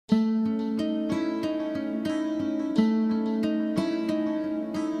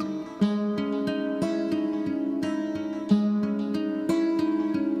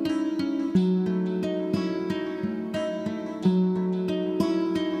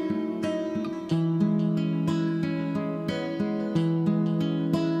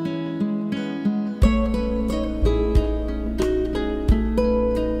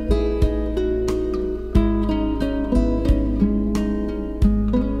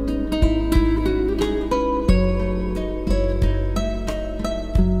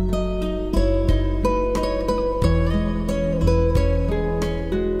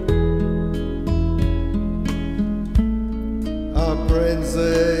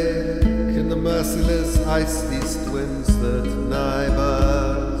merciless iced east winds that knive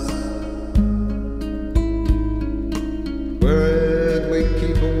us. Wearied, we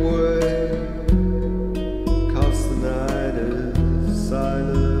keep away, 'cause the night is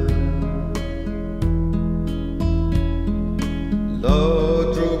silent.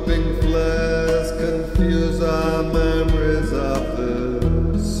 Low drooping flares confuse our memories of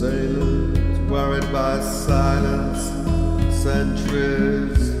the salient. Worried by silence,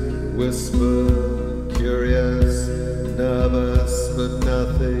 sentries whisper, curious, nervous, but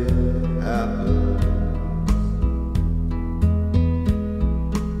nothing happens.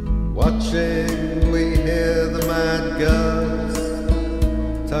 Watching, we hear the mad gusts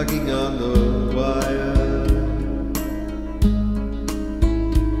tugging on the wire,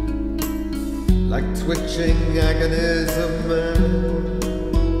 like twitching agonies of men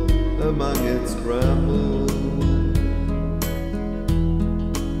among its brambles.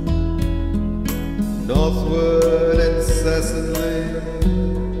 Northward, incessantly,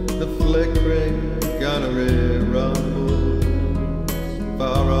 the flickering gunnery rumbles.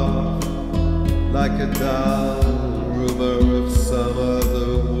 Far off, like a dull rumour of some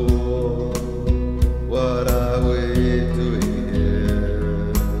other war. What are we doing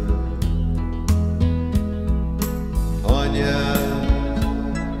here? Poignant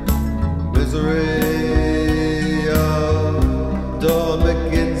misery, oh, dawn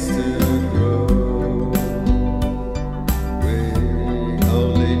begins to grow.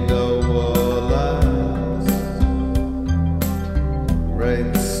 Rain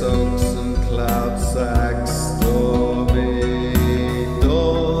soaks and cloud sacks, stormy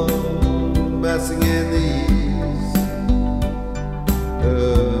dawn, messing in the east, a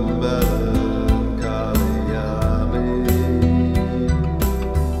melancholy army.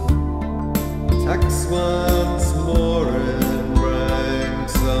 Attacks once more in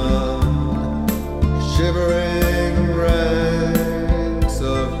ranks on shivering ranks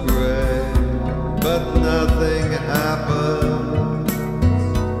of grey, but nothing happens.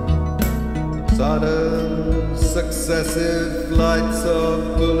 Sudden, successive flights of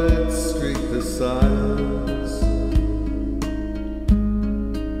bullets streak the silence,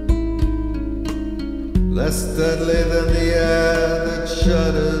 less deadly than the air that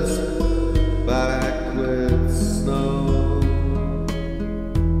shudders back with snow.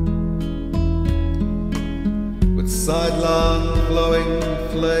 With sidelong flowing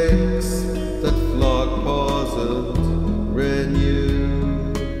flakes that flog pause and renew,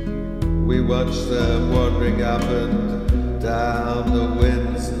 we watch them wandering up and down the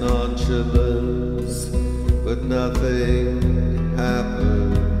wind's nonchalance, but nothing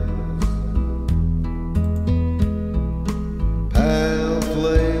happens. Pale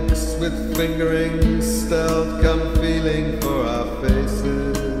flakes with fingering stealth come feeling for our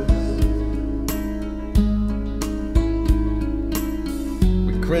faces.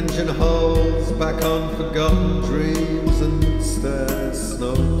 We cringe in holes back on forgotten dreams and stare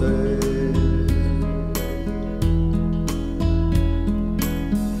snow days.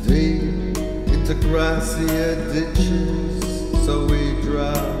 Grassier ditches, so we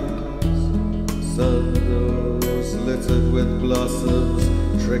drowse. Sundoors littered with blossoms,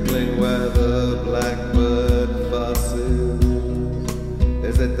 trickling where the blackbird fusses.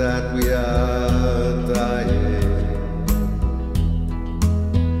 Is it that we are dying?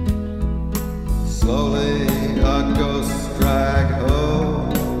 Slowly our ghosts drag home,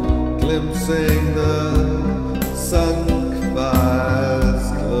 glimpsing the sunk fires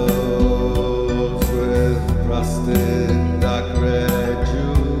close with rusted dark red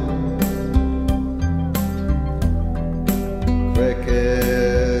jewels.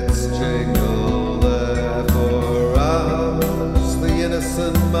 Crickets jingle there for us, the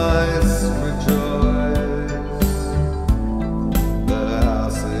innocent mice rejoice. The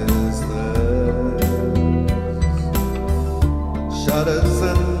house is theirs. Shutters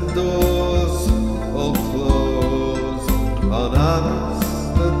and doors all close on us.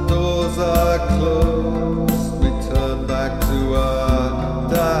 The doors are closed, we turn back to our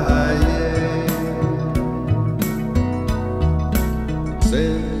dying.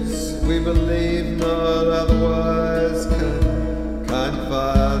 Since we believe not otherwise, can kind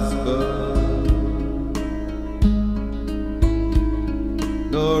fires burn,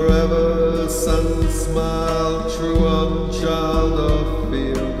 nor ever sun smile true on child or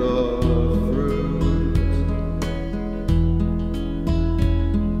field or fruit.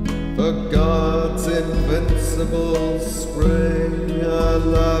 For God's invincible spring, our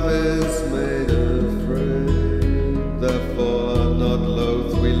love is made of fruit.